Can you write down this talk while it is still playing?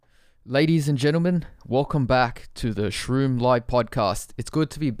Ladies and gentlemen, welcome back to the Shroom Live podcast. It's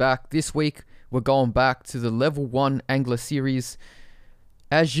good to be back. This week, we're going back to the Level 1 Angler series.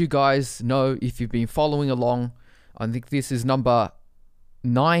 As you guys know, if you've been following along, I think this is number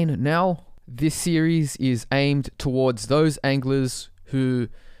 9 now. This series is aimed towards those anglers who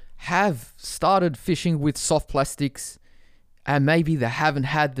have started fishing with soft plastics and maybe they haven't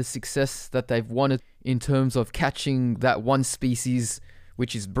had the success that they've wanted in terms of catching that one species,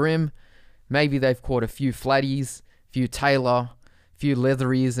 which is brim. Maybe they've caught a few flatties, a few tailor, a few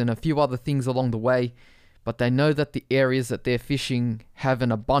leatheries, and a few other things along the way, but they know that the areas that they're fishing have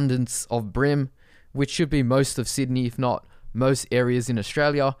an abundance of brim, which should be most of Sydney, if not most areas in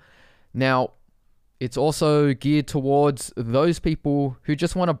Australia. Now, it's also geared towards those people who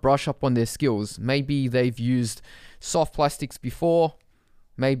just want to brush up on their skills. Maybe they've used soft plastics before,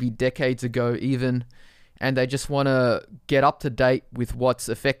 maybe decades ago even, and they just want to get up to date with what's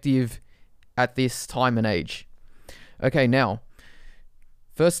effective at this time and age. Okay, now,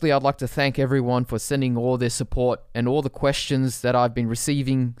 firstly, I'd like to thank everyone for sending all their support and all the questions that I've been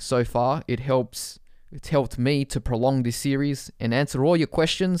receiving so far. It's helped me to prolong this series and answer all your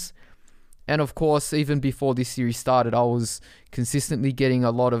questions. And of course, even before this series started, I was consistently getting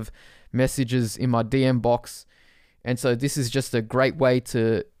a lot of messages in my DM box. And so this is just a great way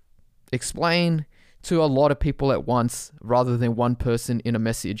to explain to a lot of people at once rather than one person in a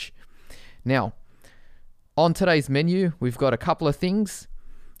message. Now, on today's menu, we've got a couple of things.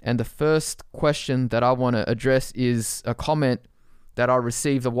 And the first question that I want to address is a comment that I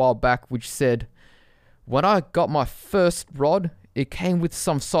received a while back, which said, when I got my first rod, it came with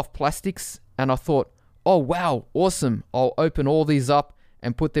some soft plastics and I thought, oh wow, awesome. I'll open all these up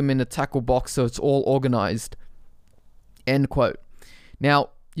and put them in a tackle box so it's all organized. End quote. Now,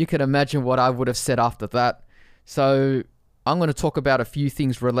 you can imagine what I would have said after that. So I'm going to talk about a few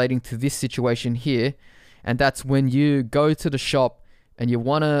things relating to this situation here. And that's when you go to the shop and you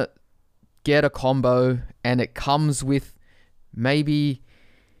want to get a combo and it comes with maybe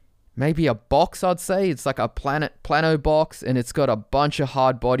a box, I'd say. It's like a plano box and it's got a bunch of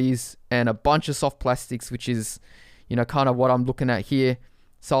hard bodies and a bunch of soft plastics, which is, kind of what I'm looking at here.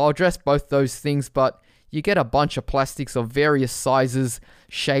 So I'll address both those things, but you get a bunch of plastics of various sizes,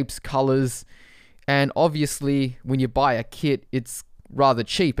 shapes, colors, and obviously when you buy a kit, it's rather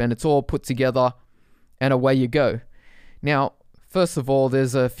cheap and it's all put together and away you go. Now, first of all,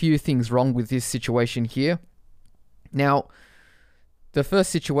 there's a few things wrong with this situation here. Now, the first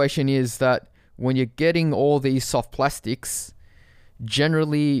situation is that when you're getting all these soft plastics,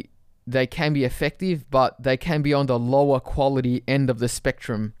 generally they can be effective, but they can be on the lower quality end of the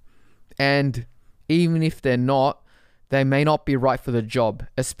spectrum. And even if they're not, they may not be right for the job,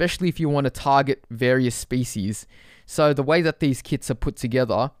 especially if you want to target various species. So the way that these kits are put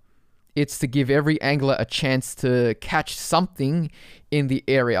together, it's to give every angler a chance to catch something in the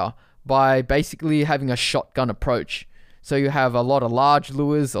area by basically having a shotgun approach. So you have a lot of large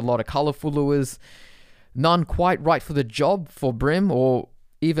lures, a lot of colorful lures, none quite right for the job for brim or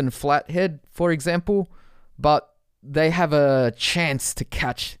even flathead, for example, but they have a chance to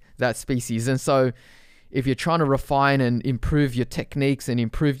catch that species. And so if you're trying to refine and improve your techniques and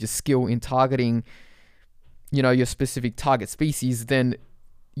improve your skill in targeting, your specific target species, then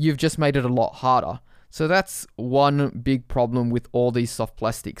you've just made it a lot harder. So that's one big problem with all these soft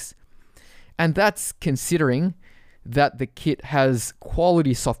plastics. And that's considering that the kit has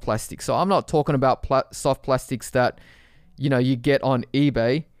quality soft plastic. So I'm not talking about soft plastics that, you get on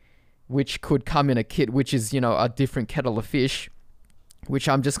eBay, which could come in a kit, which is, a different kettle of fish, which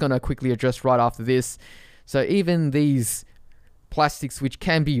I'm just going to quickly address right after this. So even these plastics, which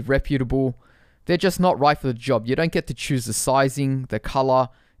can be reputable, they're just not right for the job. You don't get to choose the sizing, the color,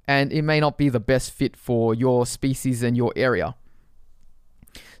 and it may not be the best fit for your species and your area.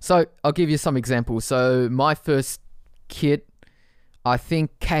 So I'll give you some examples. So my first kit, I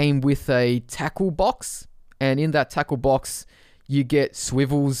think, came with a tackle box, and in that tackle box you get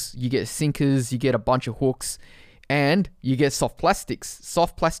swivels, you get sinkers, you get a bunch of hooks, and you get soft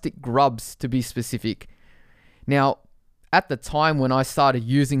plastic grubs to be specific. Now, at the time when I started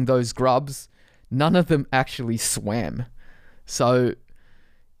using those grubs, none of them actually swam. So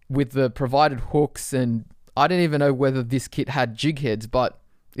with the provided hooks, and I didn't even know whether this kit had jig heads, but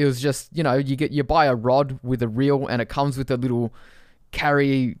it was just, you buy a rod with a reel and it comes with a little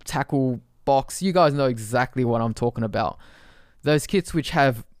carry tackle box. You guys know exactly what I'm talking about. Those kits which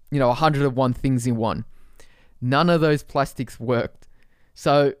have, 101 things in one. None of those plastics worked.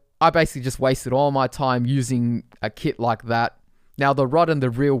 So I basically just wasted all my time using a kit like that. Now, the rod and the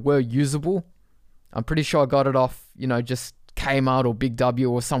reel were usable. I'm pretty sure I got it off, just Kmart or Big W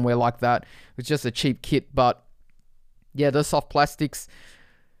or somewhere like that. It's just a cheap kit. But yeah, the soft plastics,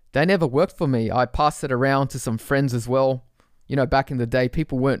 they never worked for me. I passed it around to some friends as well. You know, back in the day,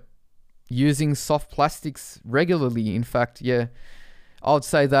 people weren't using soft plastics regularly. In fact, yeah, I would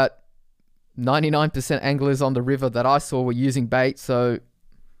say that 99% anglers on the river that I saw were using bait. So,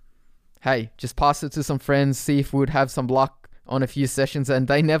 hey, just pass it to some friends, see if we would have some luck on a few sessions, and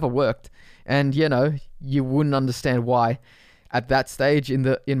they never worked. And, you know, you wouldn't understand why at that stage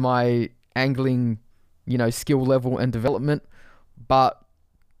in my angling, you know, skill level and development. But,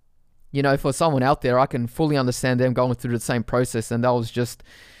 you know, for someone out there, I can fully understand them going through the same process, and that was just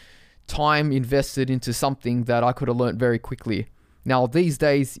time invested into something that I could have learned very quickly. Now, these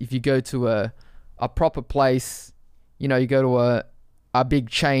days, if you go to a proper place, you know, you go to a big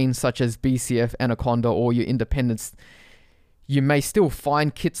chain such as BCF, Anaconda, or your independents, you may still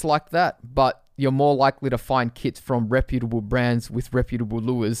find kits like that, but you're more likely to find kits from reputable brands with reputable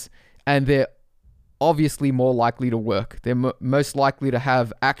lures, and they're obviously more likely to work. They're most likely to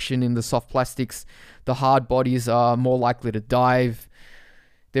have action in the soft plastics. The hard bodies are more likely to dive.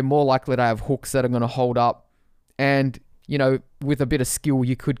 They're more likely to have hooks that are going to hold up. And, you know, with a bit of skill,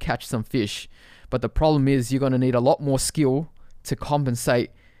 you could catch some fish. But the problem is you're going to need a lot more skill to compensate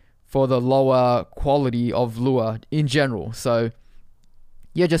for the lower quality of lure in general. So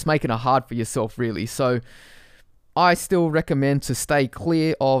you're just making it hard for yourself, really. So I still recommend to stay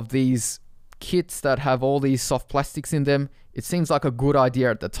clear of these kits that have all these soft plastics in them. It seems like a good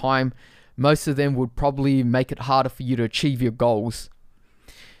idea at the time. Most of them would probably make it harder for you to achieve your goals.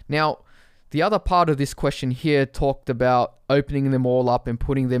 Now, the other part of this question here talked about opening them all up and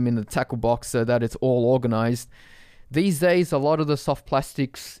putting them in the tackle box so that it's all organized. These days, a lot of the soft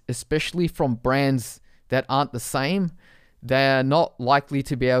plastics, especially from brands that aren't the same, they're not likely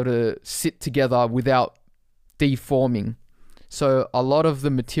to be able to sit together without deforming. So a lot of the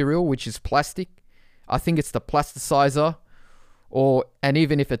material, which is plastic, I think it's the plasticizer, and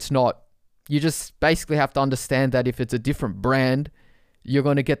even if it's not, you just basically have to understand that if it's a different brand, you're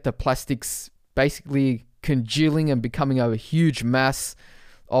going to get the plastics basically congealing and becoming a huge mass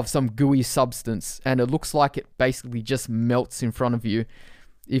of some gooey substance. And it looks like it basically just melts in front of you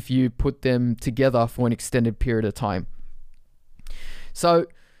if you put them together for an extended period of time. So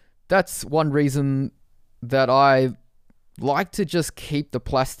that's one reason that I like to just keep the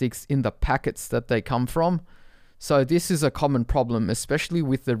plastics in the packets that they come from. So this is a common problem, especially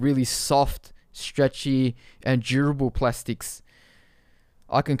with the really soft, stretchy, and durable plastics.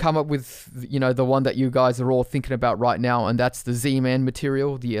 I can come up with, you know, the one that you guys are all thinking about right now, and that's the Z-Man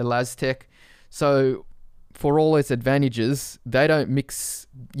material, the Elastec. So for all its advantages, they don't mix,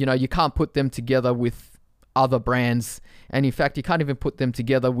 you know, you can't put them together with other brands. And in fact, you can't even put them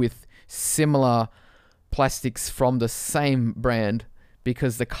together with similar plastics from the same brand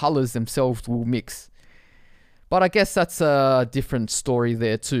because the colors themselves will mix. But I guess that's a different story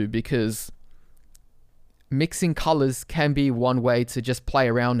there too, because mixing colors can be one way to just play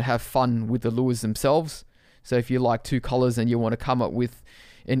around and have fun with the lures themselves. So if you like two colors and you want to come up with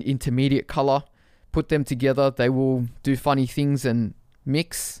an intermediate color, put them together, they will do funny things and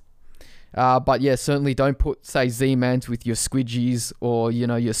mix. But yeah, certainly don't put, say, Z-Mans with your squidgies, or, you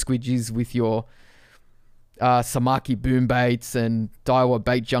know, your squidgies with your Samaki boom baits and Daiwa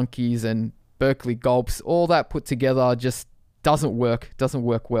bait junkies and Berkeley gulps. All that put together just doesn't work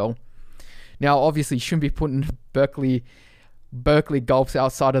well. Now, obviously, you shouldn't be putting Berkeley gulps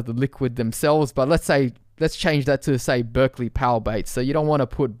outside of the liquid themselves, but let's change that to, say, Berkeley power baits. So you don't want to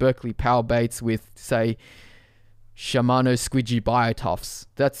put Berkeley power baits with, say, Shimano squidgy BioToughs.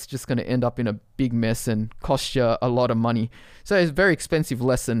 That's just going to end up in a big mess and cost you a lot of money. So it's a very expensive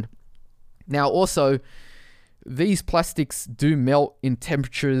lesson. Now, also, these plastics do melt in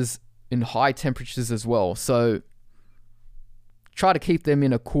high temperatures as well. So try to keep them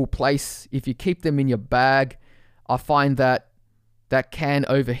in a cool place. If you keep them in your bag, I find that can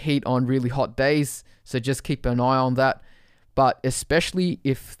overheat on really hot days. So just keep an eye on that. But especially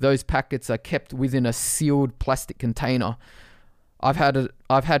if those packets are kept within a sealed plastic container. I've had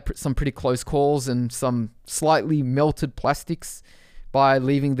some pretty close calls and some slightly melted plastics by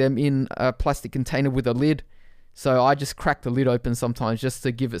leaving them in a plastic container with a lid. So I just crack the lid open sometimes just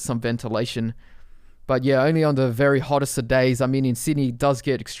to give it some ventilation. But yeah, only on the very hottest of days. I mean, in Sydney, it does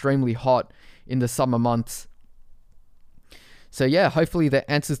get extremely hot in the summer months. So yeah, hopefully that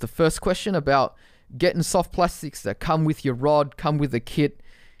answers the first question about getting soft plastics that come with your rod, come with the kit,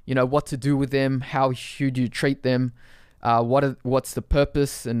 you know, what to do with them, how should you treat them, what's the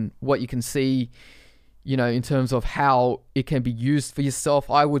purpose, and what you can see, you know, in terms of how it can be used for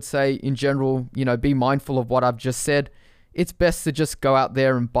yourself. I would say in general, you know, be mindful of what I've just said. it's best to just go out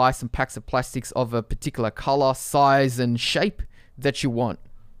there and buy some packs of plastics of a particular color, size, and shape that you want.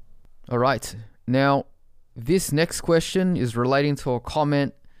 All right. Now, this next question is relating to a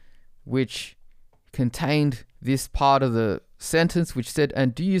comment which contained this part of the sentence, which said,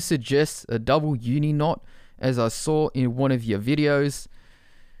 "And do you suggest a double uni knot as I saw in one of your videos?"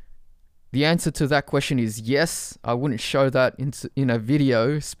 The answer to that question is yes. I wouldn't show that in a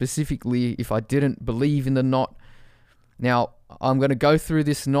video specifically if I didn't believe in the knot. Now, I'm going to go through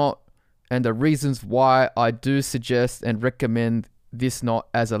this knot and the reasons why I do suggest and recommend this knot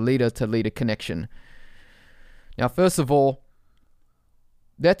as a leader-to-leader connection. Now, first of all,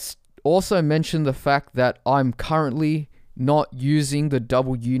 let's also mention the fact that I'm currently not using the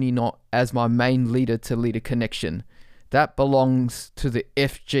double uni knot as my main leader-to-leader connection. That belongs to the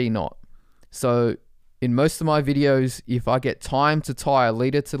FG knot. So in most of my videos, if I get time to tie a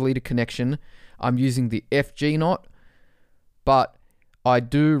leader-to-leader connection, I'm using the FG knot. But I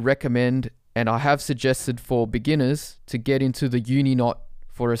do recommend, and I have suggested for beginners, to get into the uni knot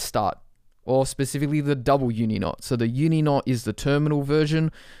for a start, or specifically the double uni knot. So the uni knot is the terminal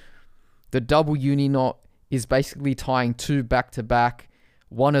version. The double uni knot is basically tying two back to back,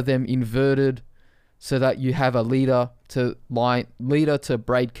 one of them inverted, so that you have a leader to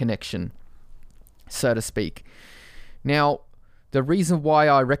braid connection, so to speak. Now, the reason why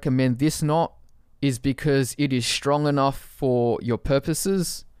I recommend this knot is because it is strong enough for your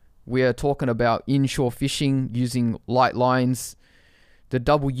purposes. We are talking about inshore fishing using light lines. The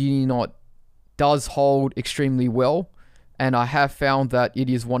double uni knot does hold extremely well, and I have found that it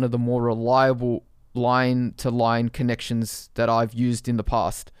is one of the more reliable line-to-line connections that I've used in the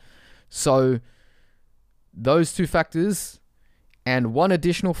past. So those two factors, and one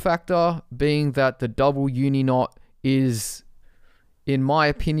additional factor being that the double uni knot is, in my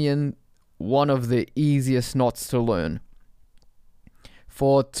opinion, one of the easiest knots to learn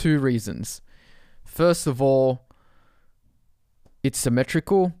for two reasons. First of all, it's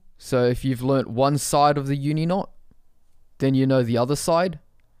symmetrical. So if you've learnt one side of the uni knot, then you know the other side.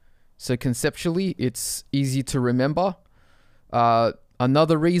 So conceptually, it's easy to remember.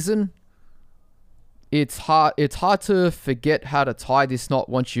 Another reason, it's hard to forget how to tie this knot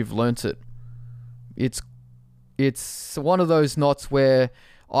once you've learnt it. It's one of those knots where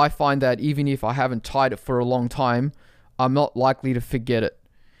I find that even if I haven't tied it for a long time, I'm not likely to forget it.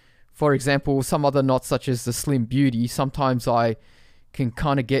 For example, some other knots such as the Slim Beauty, sometimes I can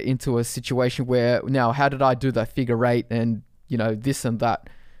kind of get into a situation where, now how did I do that figure eight and, this and that?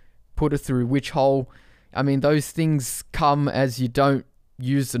 Put it through which hole? I mean, those things come as you don't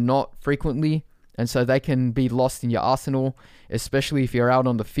use the knot frequently, and so they can be lost in your arsenal, especially if you're out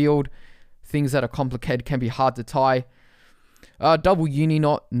on the field. Things that are complicated can be hard to tie. Double uni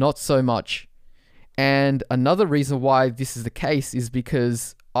knot, not so much. And another reason why this is the case is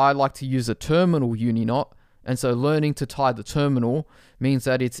because I like to use a terminal uni knot, and so learning to tie the terminal means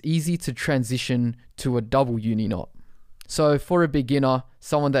that it's easy to transition to a double uni knot. So for a beginner,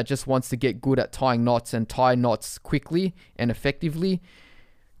 someone that just wants to get good at tying knots and tie knots quickly and effectively,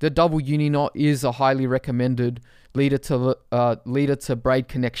 the double uni knot is a highly recommended leader to braid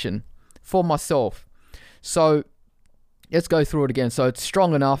connection for myself. So let's go through it again. So it's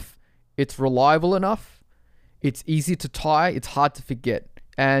strong enough, it's reliable enough, it's easy to tie, it's hard to forget,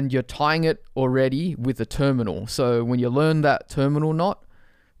 and you're tying it already with a terminal. So when you learn that terminal knot,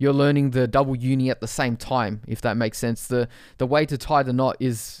 you're learning the double uni at the same time, if that makes sense. The way to tie the knot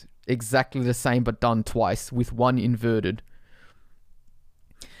is exactly the same but done twice with one inverted.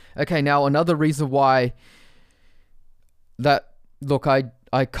 Okay, now another reason why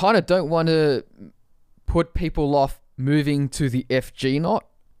I kind of don't want to put people off moving to the FG knot.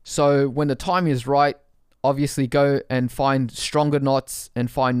 So when the time is right, obviously go and find stronger knots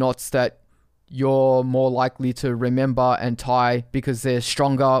and find knots that you're more likely to remember and tie because they're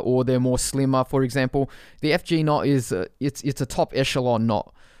stronger or they're more slimmer. For example, the FG knot is it's a top echelon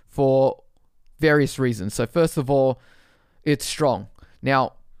knot for various reasons. So first of all, it's strong.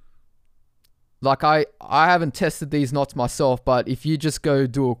 Now, I haven't tested these knots myself, but if you just go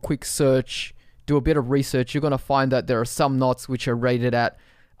do a quick search, do a bit of research, you're going to find that there are some knots which are rated at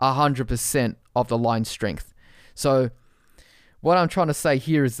 100% of the line strength. So what I'm trying to say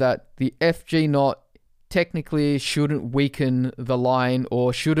here is that the FG knot technically shouldn't weaken the line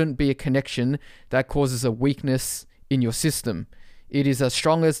or shouldn't be a connection that causes a weakness in your system. It is as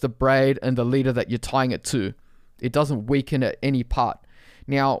strong as the braid and the leader that you're tying it to. It doesn't weaken at any part.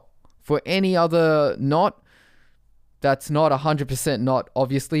 Now, for any other knot, that's not 100% knot,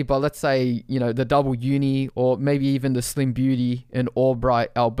 obviously, but let's say, the double uni or maybe even the Slim Beauty and Albright,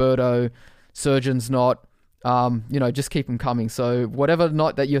 Alberto, Surgeon's knot, just keep them coming. So whatever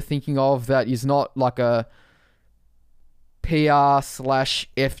knot that you're thinking of that is not like a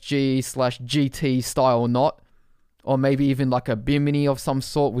PR/FG/GT style knot, or maybe even like a bimini of some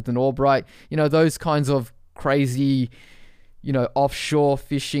sort with an Albright, those kinds of crazy, offshore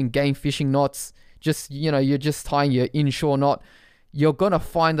fishing, game fishing knots, you're just tying your inshore knot, you're going to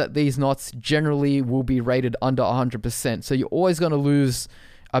find that these knots generally will be rated under 100%. So you're always going to lose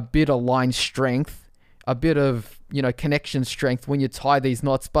a bit of line strength, a bit of, connection strength when you tie these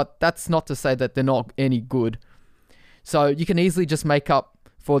knots, but that's not to say that they're not any good. So you can easily just make up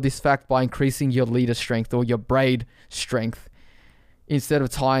for this fact by increasing your leader strength or your braid strength instead of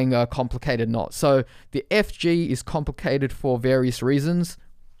tying a complicated knot. So the FG is complicated for various reasons.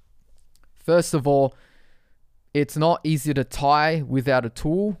 First of all, it's not easy to tie without a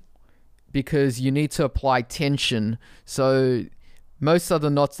tool because you need to apply tension. So most of the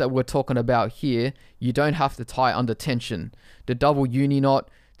knots that we're talking about here, you don't have to tie under tension. The double uni knot,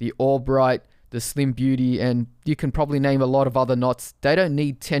 the Albright, the Slim Beauty, and you can probably name a lot of other knots. They don't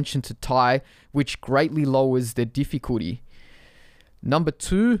need tension to tie, which greatly lowers their difficulty. Number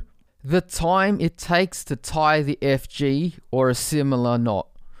 2, the time it takes to tie the FG or a similar knot.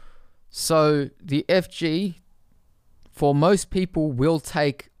 So the FG, for most people, will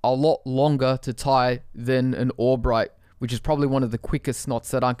take a lot longer to tie than an Albright, which is probably one of the quickest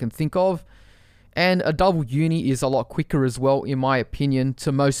knots that I can think of. And a double uni is a lot quicker as well, in my opinion,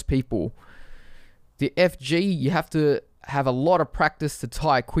 to most people. The FG, you have to have a lot of practice to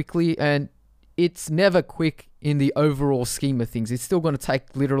tie quickly, and it's never quick in the overall scheme of things. It's still going to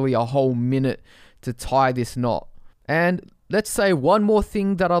take literally a whole minute to tie this knot. And let's say one more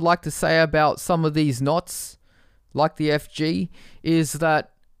thing that I'd like to say about some of these knots, like the FG, is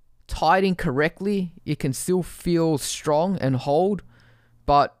that tied incorrectly, it can still feel strong and hold,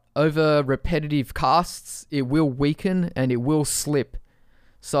 but over repetitive casts, it will weaken and it will slip.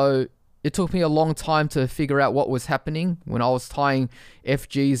 So it took me a long time to figure out what was happening when I was tying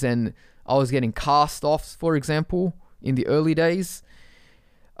FGs and I was getting cast-offs, for example, in the early days.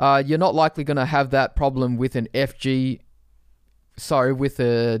 You're not likely going to have that problem with with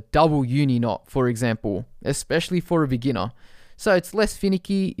a double uni knot, for example, especially for a beginner. So it's less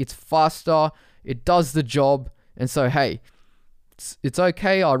finicky, it's faster, it does the job, and so hey, it's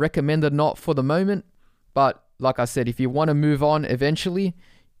okay. I recommend the knot for the moment, but like I said, if you want to move on eventually,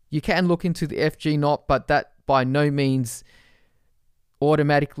 you can look into the FG knot, but that by no means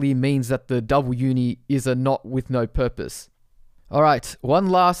automatically means that the double uni is a knot with no purpose. All right, one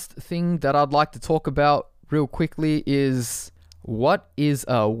last thing that I'd like to talk about real quickly is, what is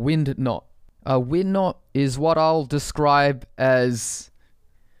a wind knot? A wind knot is what I'll describe as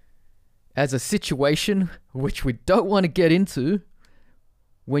a situation which we don't want to get into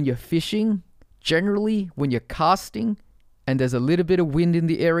when you're fishing, generally when you're casting, and there's a little bit of wind in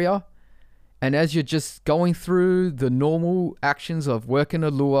the area, and as you're just going through the normal actions of working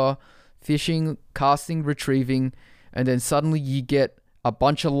a lure, fishing, casting, retrieving, and then suddenly you get a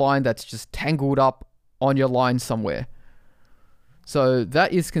bunch of line that's just tangled up on your line somewhere. So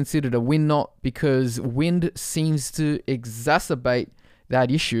that is considered a wind knot because wind seems to exacerbate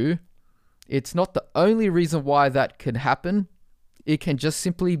that issue. It's not the only reason why that can happen. It can just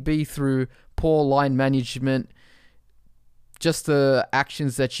simply be through poor line management. Just the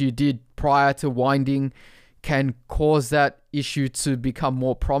actions that you did prior to winding can cause that issue to become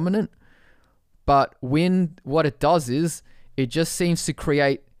more prominent. But wind, what it does is, it just seems to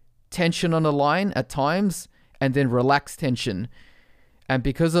create tension on the line at times and then relax tension. And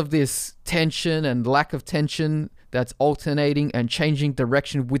because of this tension and lack of tension that's alternating and changing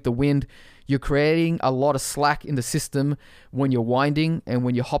direction with the wind, you're creating a lot of slack in the system when you're winding and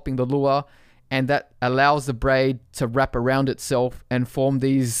when you're hopping the lure, and that allows the braid to wrap around itself and form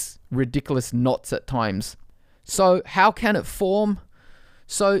these ridiculous knots at times. So how can it form?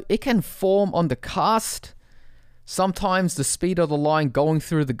 So it can form on the cast. Sometimes the speed of the line going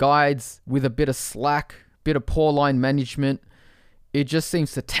through the guides with a bit of slack, bit of poor line management, it just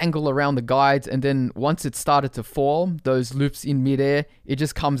seems to tangle around the guides, and then once it started to form those loops in midair, it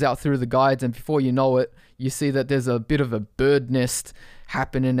just comes out through the guides, and before you know it, you see that there's a bit of a bird nest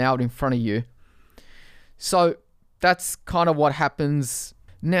happening out in front of you. So that's kind of what happens.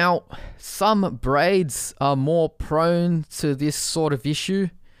 Now, some braids are more prone to this sort of issue.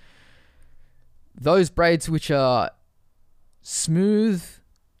 Those braids which are smooth,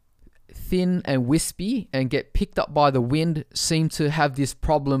 thin and wispy and get picked up by the wind seem to have this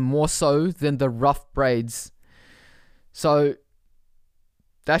problem more so than the rough braids. So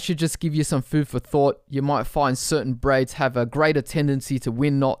that should just give you some food for thought. You might find certain braids have a greater tendency to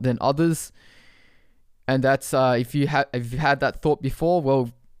wind knot than others. And that's if you've had that thought before,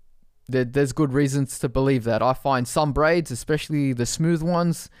 well, there's good reasons to believe that. I find some braids, especially the smooth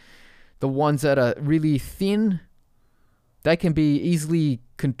ones, the ones that are really thin, they can be easily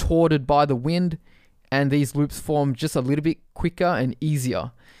contorted by the wind, and these loops form just a little bit quicker and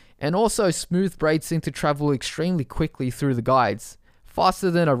easier. And also, smooth braids seem to travel extremely quickly through the guides,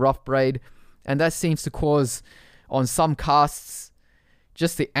 faster than a rough braid, and that seems to cause, on some casts,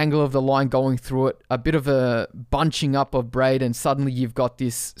 just the angle of the line going through it, a bit of a bunching up of braid, and suddenly you've got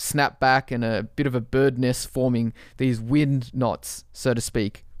this snap back and a bit of a bird nest forming, these wind knots, so to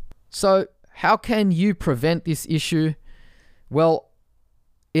speak. So how can you prevent this issue? Well,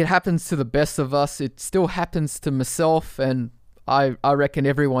 it happens to the best of us. It still happens to myself, and I reckon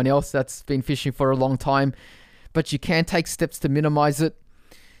everyone else that's been fishing for a long time, but you can take steps to minimize it.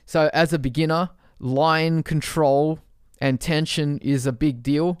 So as a beginner, line control and tension is a big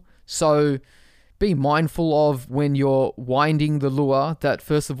deal. So be mindful of when you're winding the lure that,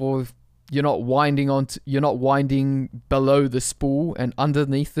 first of all, you're not winding below the spool and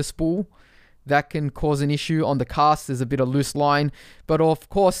underneath the spool. That can cause an issue on the cast. There's a bit of loose line, but of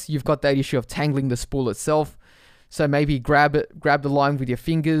course you've got that issue of tangling the spool itself. So maybe grab the line with your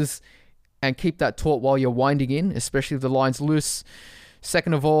fingers and keep that taut while you're winding in, especially if the line's loose.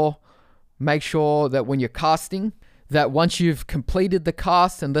 Second of all, make sure that when you're casting, that once you've completed the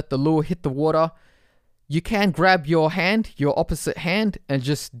cast and let the lure hit the water, you can grab your opposite hand, and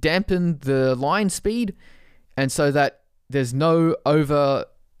just dampen the line speed, and so that there's no over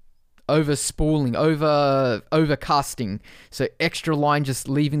spooling, over casting. So extra line just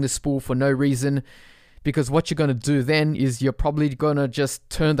leaving the spool for no reason. Because what you're going to do then is you're probably going to just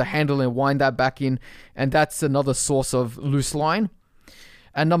turn the handle and wind that back in. And that's another source of loose line.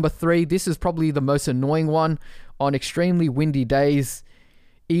 And number 3, this is probably the most annoying one. On extremely windy days,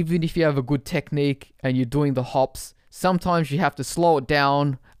 even if you have a good technique and you're doing the hops, sometimes you have to slow it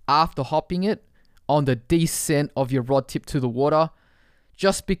down after hopping it on the descent of your rod tip to the water.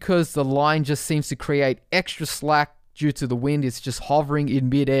 Just because the line just seems to create extra slack due to the wind. It's just hovering in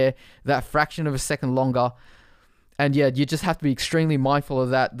midair, that fraction of a second longer. And yeah, you just have to be extremely mindful of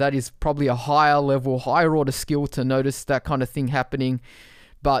that. That is probably a higher level, higher order skill to notice that kind of thing happening.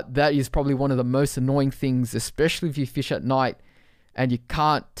 But that is probably one of the most annoying things, especially if you fish at night and you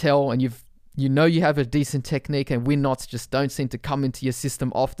can't tell, and you have a decent technique and wind knots just don't seem to come into your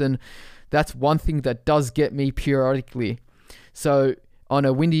system often. That's one thing that does get me periodically. So on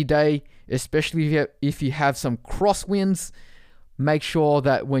a windy day, especially if you have some crosswinds, make sure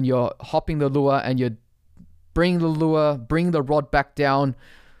that when you're hopping the lure and you're bring the rod back down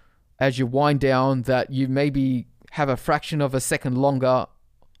as you wind down, that you maybe have a fraction of a second longer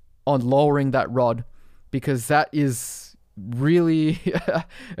on lowering that rod, because that is really,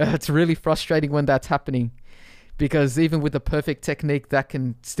 it's really frustrating when that's happening, because even with the perfect technique, that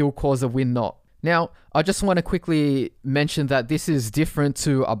can still cause a wind knot. Now, I just want to quickly mention that this is different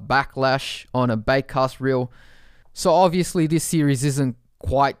to a backlash on a bait cast reel. So obviously this series isn't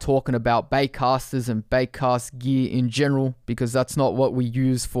quite talking about bait casters and bait cast gear in general, because that's not what we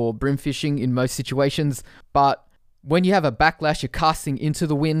use for brim fishing in most situations. But when you have a backlash, you're casting into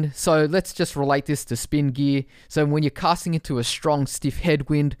the wind. So let's just relate this to spin gear. So when you're casting into a strong, stiff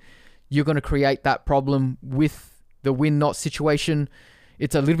headwind, you're going to create that problem with the wind knot situation.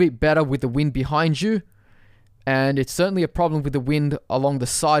 It's a little bit better with the wind behind you, and it's certainly a problem with the wind along the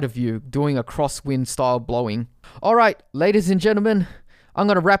side of you, doing a crosswind style blowing. All right, ladies and gentlemen, I'm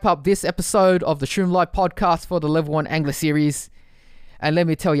going to wrap up this episode of the Shroom Live podcast for the Level 1 Angler series. And let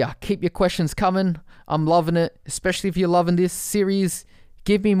me tell you, keep your questions coming. I'm loving it, especially if you're loving this series.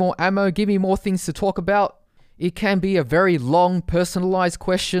 Give me more ammo, give me more things to talk about. It can be a very long, personalized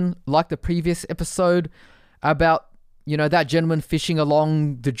question, like the previous episode about, that gentleman fishing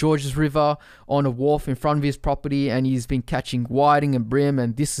along the Georges River on a wharf in front of his property, and he's been catching whiting and brim,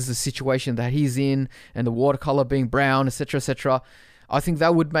 and this is the situation that he's in, and the watercolor being brown, etc., etc. I think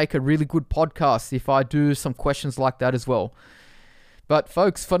that would make a really good podcast if I do some questions like that as well. But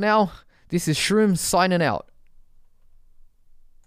folks, for now, this is Shroom signing out.